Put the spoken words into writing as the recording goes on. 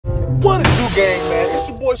What it do, gang, man? It's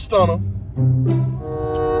your boy Stunna.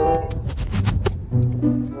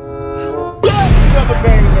 Another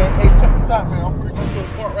bang, man. Hey, check this out, man. I'm finna go to the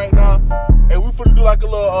park right now, and we finna do like a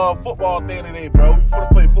little football thing today, bro. We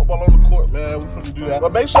finna play football on the court, man. We finna do that.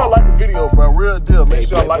 But make sure y'all like the video, bro. Real deal. Make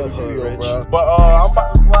sure y'all like the video, bro. But I'm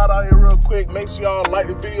about to slide out here real quick. Make sure y'all like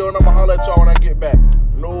the video, and I'ma holler at y'all when I get back.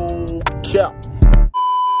 No cap.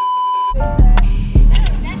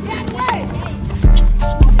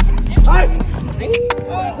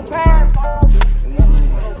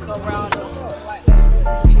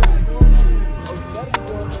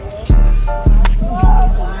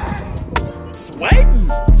 Sweating.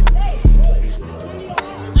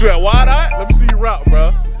 You at wide eye? Let me see your route, bro.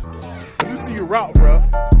 Let me see your route, bro.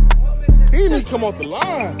 He didn't even come off the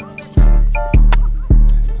line.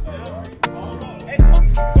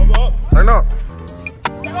 Turn up.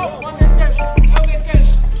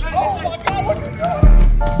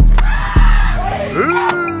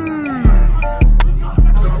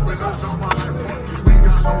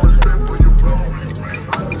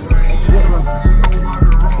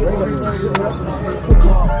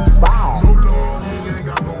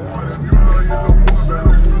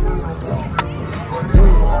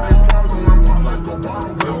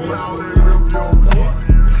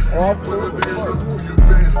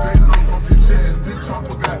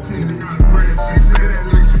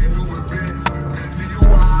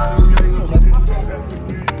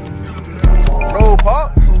 No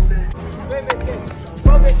pop.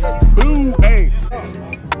 Boo, hey.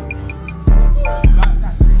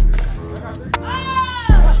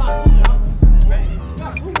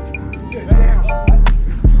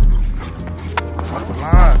 Off the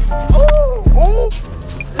line. Oh.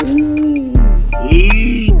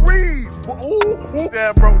 Ooh,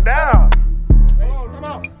 that broke down.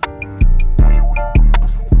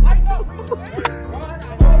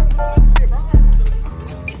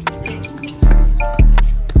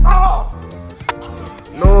 Come on.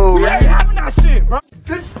 No, we ain't having that shit, bro.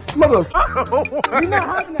 This mother. We not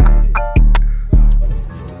having that shit.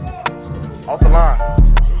 Off the line.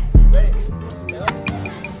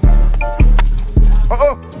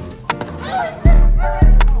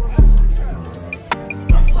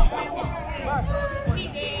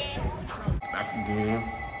 Back again.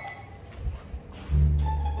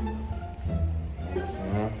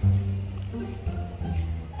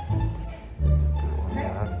 Yeah,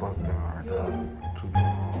 that's busted right there. Too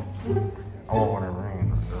long. I won't want it rain.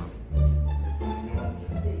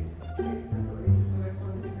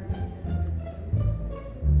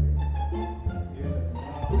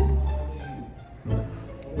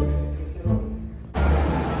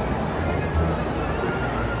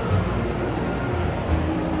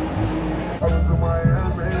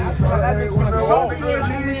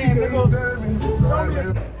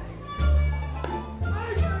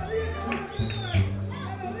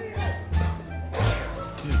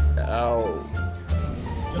 Ow.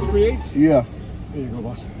 Just create? Yeah. There you go,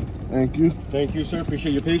 boss. Thank you. Thank you, sir.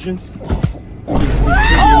 Appreciate your patience.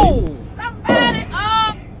 Oh! Somebody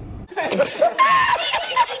up!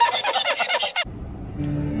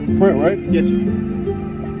 Print, right? Yes, sir.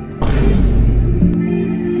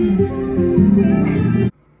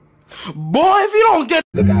 Boy, if you don't get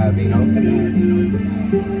the guy, you know.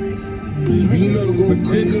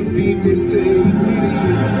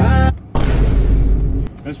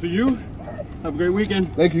 As for you, have a great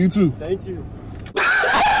weekend. Thank you, you too. Thank you.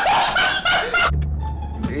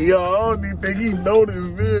 Yo, I don't even think he noticed,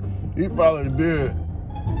 man. He probably did.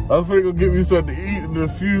 I'm finna go get me something to eat in a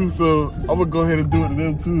few, so I'm gonna go ahead and do it to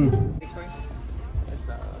them too. It's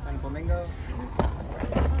flamingo.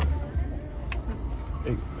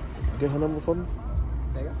 Hey, get her number for me?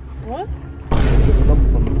 There you go. What? Get her number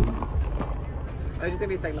for me. Oh, just gonna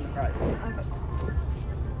be a segment of fries.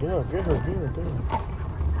 Yeah, get her.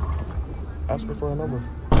 Ask her for her number.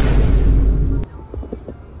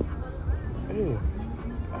 Hey,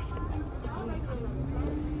 ask her.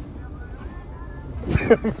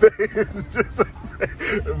 It's just a prank.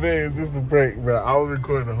 Man, it's just a prank, bro. I was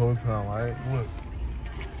recording the whole time, alright? Look.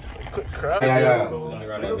 Quick crap. Yeah.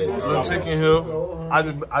 Little chicken hill. I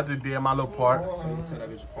just did my little part.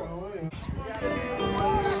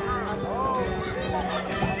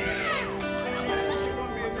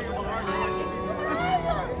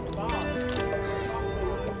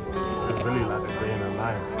 It's really like a day in the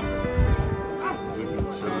life.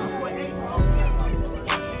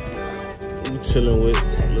 We chilling with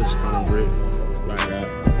little Stunna brick like that.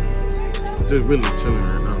 Just really chilling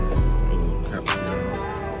right now.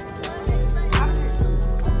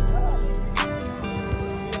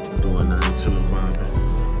 Doing nothing, chilling, vibing.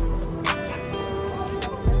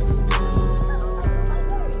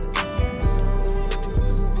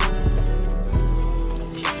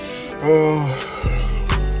 That's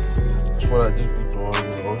what I just be doing,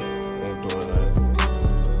 you know. Ain't doing that.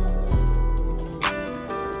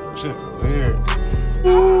 Shit, weird.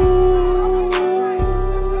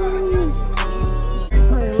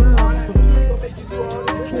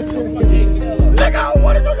 Nigga, I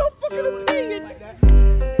wanna know your fucking opinion.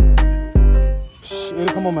 Shit,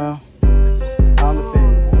 come on, man. Time to fit.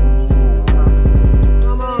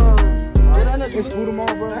 Come on. It's school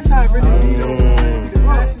tomorrow, bro. That's how it really is.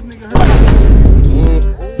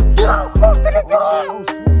 Get out!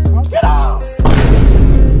 Get out!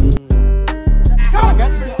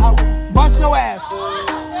 Bust your ass.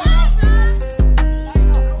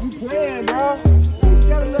 You playing, bro. Just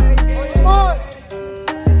got a little 8. Come on.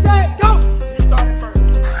 It's set. Go. You started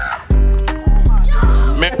first.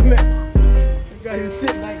 Man. You got his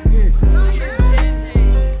shit like this.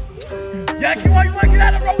 Yankee, why you want to get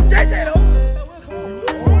out of the road, JJ, though?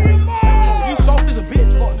 You soft as a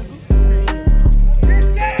bitch, fuck nigga.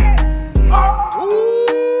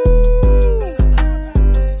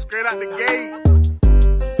 Straight out the gate.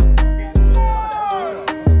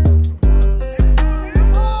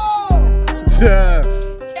 Yeah.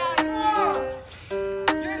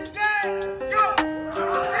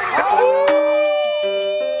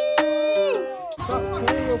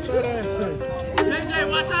 JJ,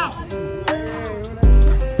 watch out.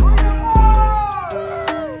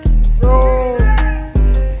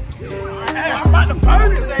 Hey, I'm about to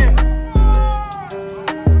burn his ass.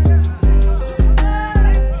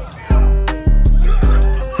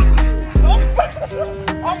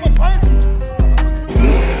 I'm gonna burn you.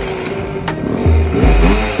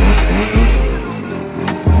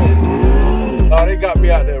 Oh, they got me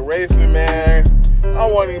out there racing, man. I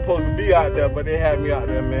wasn't even supposed to be out there, but they had me out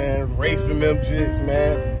there, man, racing them jits,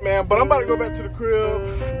 man. But I'm about to go back to the crib.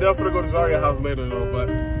 Definitely go to Zariah house later, though, but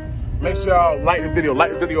make sure y'all like the video.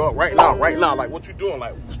 Like the video up right now, Like, what you doing?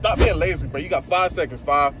 Like, stop being lazy, bro. You got 5 seconds.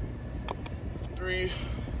 5, 3,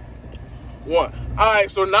 1. All right,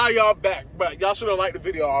 so now y'all back, but y'all should have liked the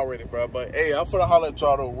video already, bro. But, hey, I'm finna holler at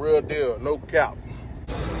y'all, though. Real deal, no cap.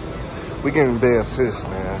 We getting dead fish,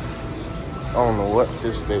 man. I don't know what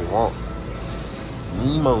fish they want.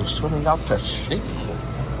 Nemo's swimming out the sea.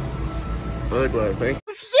 Ugly glass thing.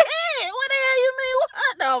 Shit, what the hell you mean? What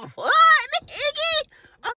the fuck, nigga?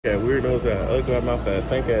 Yeah, weirdos that ugly my fast.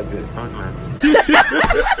 Thank you, Jit.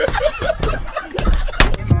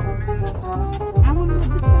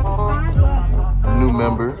 New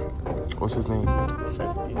member. What's his name?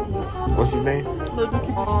 What's his name?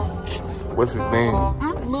 What's his name?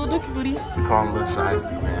 Little Dookie Booty. We call him Lil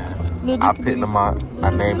Shiesty, man. I picked him out. I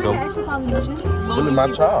named him. Really my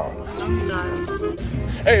child.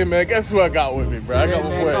 Hey, man, guess who I got with me, bro? I got my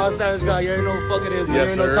boy. Carl Savage got, you already know what the fuck it is, man.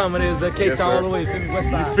 Yes, You already know what time it is, but K-Town all the way, feel me, west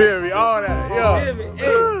side. You feel me? All that, yo. Feel me?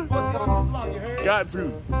 Hey, what's up on the block, you heard? Got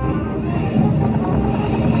to.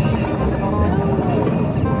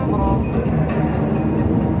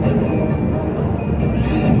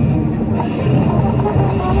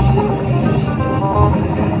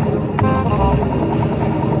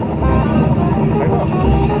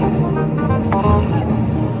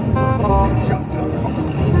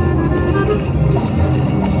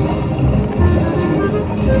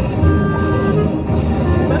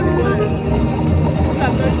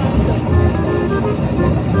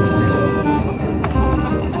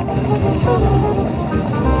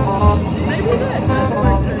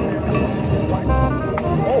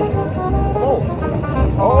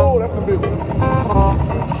 Oh, that's a big one.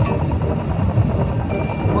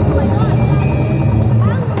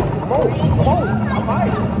 Come on, I'm high.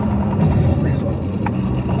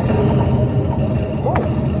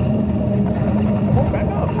 Come on, back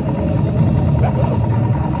up. Back up.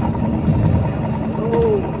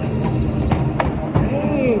 Oh.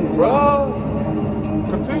 Dang, bro.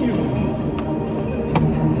 Continue.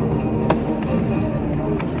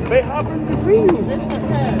 They hoppers continue.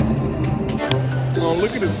 Oh,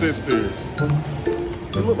 look at the sisters.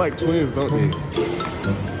 They look like twins, don't they?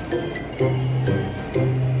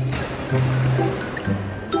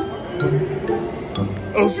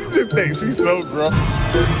 Oh, she just thinks she's so grown.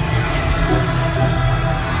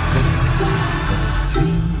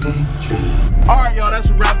 Alright, y'all, that's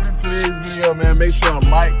a wrap for today's video, man. Make sure y'all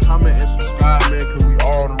like, comment, and subscribe, man, because we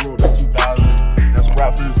are on the road to 2,000. That's a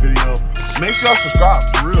wrap for this video. Make sure y'all subscribe,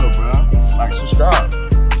 for real, bro. Like, subscribe.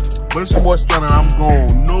 But it's your boy Stunna, and I'm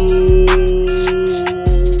going no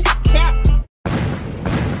cap.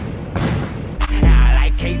 I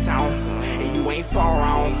like K-Town, and you ain't far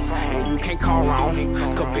wrong, and you can't call wrong,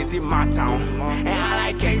 cause it's in my town. And I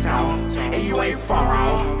like K-Town, and you ain't far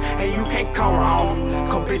wrong, and you can't call wrong,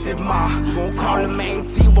 cause it's in my, you gon' call the main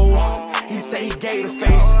T-Bo. he gave the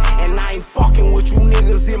face. And I ain't fucking with you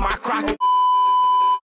niggas in my crockett.